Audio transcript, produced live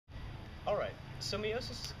Alright, so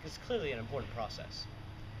meiosis is clearly an important process.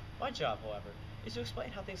 My job, however, is to explain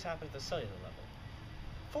how things happen at the cellular level.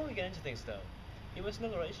 Before we get into things though, you must know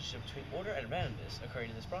the relationship between order and randomness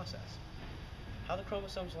occurring in this process. How the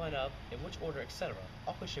chromosomes line up, in which order, etc.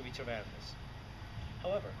 all contribute to randomness.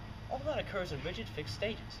 However, all that occurs in rigid fixed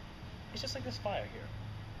stages. It's just like this fire here.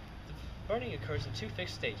 The burning occurs in two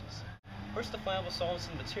fixed stages. First the flammable solvents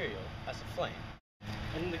in the material, as the flame,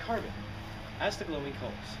 and then the carbon, as the glowing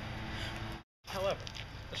coals. However,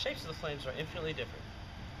 the shapes of the flames are infinitely different.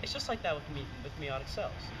 It's just like that with meiotic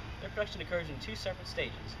cells. Their production occurs in two separate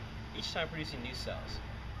stages, each time producing new cells.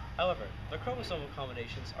 However, their chromosomal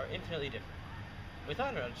combinations are infinitely different. With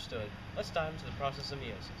that understood, let's dive into the process of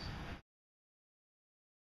meiosis.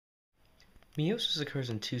 Meiosis occurs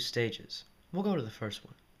in two stages. We'll go to the first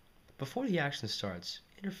one. Before the action starts,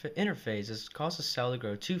 interphases cause the cell to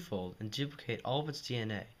grow twofold and duplicate all of its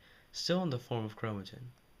DNA, still in the form of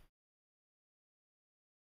chromatin.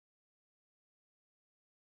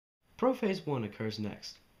 Prophase 1 occurs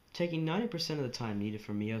next, taking 90% of the time needed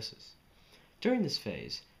for meiosis. During this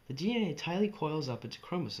phase, the DNA tightly coils up into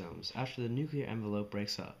chromosomes after the nuclear envelope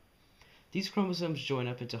breaks up. These chromosomes join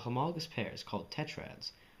up into homologous pairs called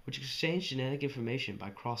tetrads, which exchange genetic information by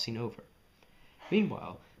crossing over.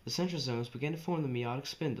 Meanwhile, the centrosomes begin to form the meiotic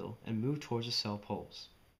spindle and move towards the cell poles.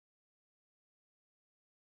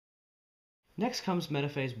 Next comes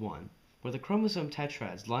metaphase 1, where the chromosome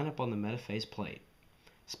tetrads line up on the metaphase plate.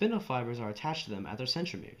 Spindle fibers are attached to them at their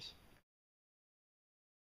centromeres.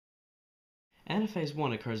 Anaphase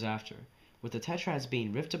 1 occurs after, with the tetrads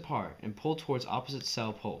being ripped apart and pulled towards opposite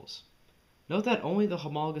cell poles. Note that only the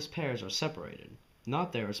homologous pairs are separated,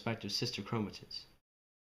 not their respective sister chromatids.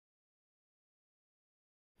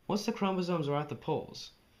 Once the chromosomes are at the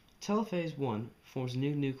poles, telophase 1 forms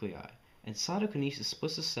new nuclei, and cytokinesis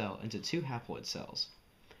splits the cell into two haploid cells.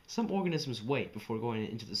 Some organisms wait before going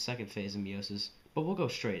into the second phase of meiosis, but we'll go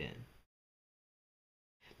straight in.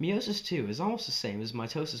 Meiosis 2 is almost the same as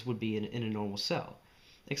mitosis would be in a normal cell,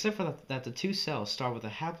 except for that the two cells start with a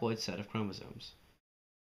haploid set of chromosomes.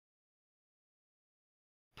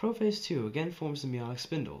 Prophase 2 again forms the meiotic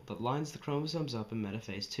spindle that lines the chromosomes up in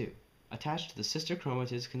metaphase 2, attached to the sister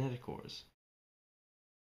chromatid's kinetochores.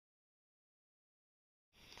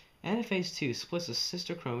 Anaphase 2 splits the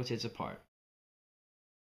sister chromatids apart.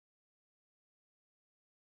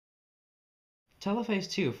 Telophase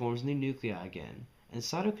 2 forms new nuclei again, and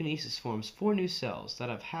cytokinesis forms four new cells that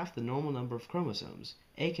have half the normal number of chromosomes,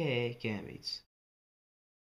 aka gametes.